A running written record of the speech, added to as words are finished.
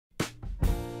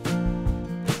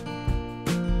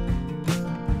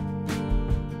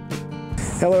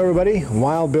Hello everybody,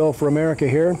 Wild Bill for America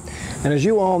here. And as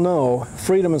you all know,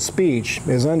 freedom of speech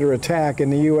is under attack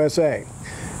in the USA.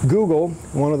 Google,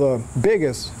 one of the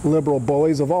biggest liberal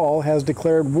bullies of all, has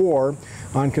declared war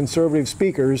on conservative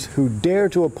speakers who dare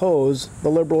to oppose the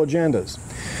liberal agendas.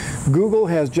 Google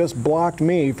has just blocked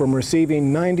me from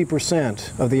receiving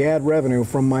 90% of the ad revenue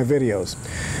from my videos.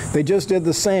 They just did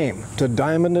the same to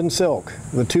Diamond and Silk,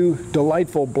 the two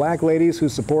delightful black ladies who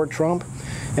support Trump,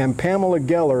 and Pamela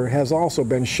Geller has also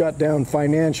been shut down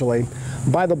financially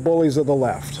by the bullies of the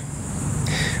left.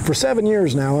 For 7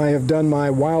 years now, I have done my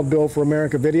Wild Bill for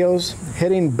America videos,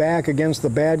 hitting back against the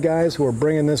bad guys who are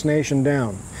bringing this nation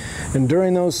down. And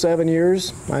during those 7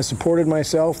 years, I supported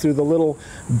myself through the little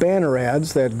banner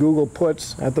ads that Google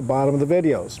puts at the bottom of the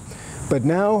videos. But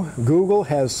now, Google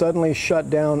has suddenly shut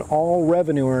down all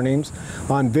revenue earnings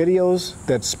on videos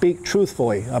that speak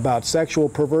truthfully about sexual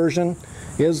perversion,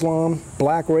 Islam,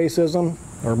 black racism,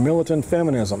 or militant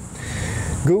feminism.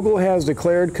 Google has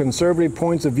declared conservative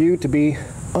points of view to be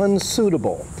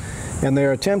unsuitable, and they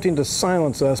are attempting to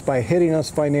silence us by hitting us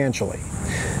financially.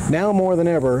 Now more than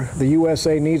ever, the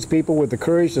USA needs people with the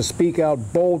courage to speak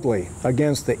out boldly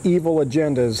against the evil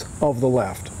agendas of the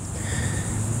left.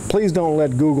 Please don't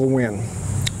let Google win.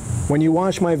 When you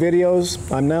watch my videos,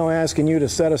 I'm now asking you to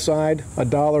set aside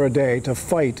 $1 a day to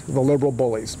fight the liberal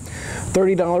bullies.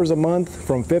 $30 a month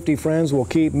from 50 friends will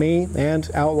keep me and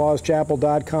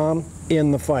outlawschapel.com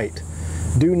in the fight.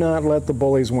 Do not let the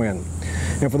bullies win.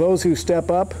 And for those who step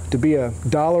up to be a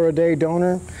 $1 a day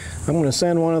donor, I'm going to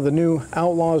send one of the new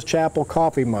Outlaws Chapel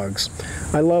coffee mugs.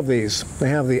 I love these. They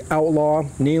have the outlaw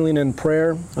kneeling in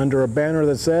prayer under a banner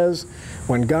that says,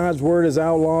 "When God's word is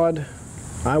outlawed,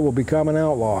 I will become an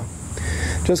outlaw."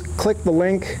 Just click the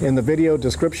link in the video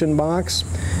description box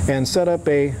and set up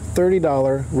a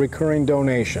 $30 recurring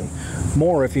donation.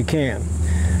 More if you can.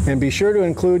 And be sure to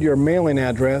include your mailing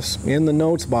address in the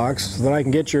notes box so that I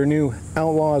can get your new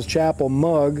Outlaws Chapel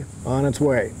mug on its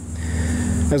way.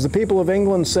 As the people of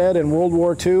England said in World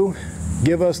War II,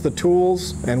 give us the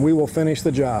tools and we will finish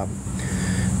the job.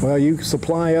 Well, you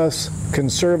supply us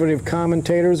conservative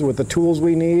commentators with the tools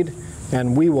we need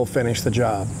and we will finish the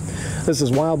job. This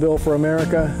is Wild Bill for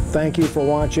America. Thank you for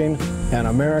watching, and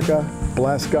America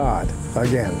bless God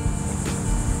again.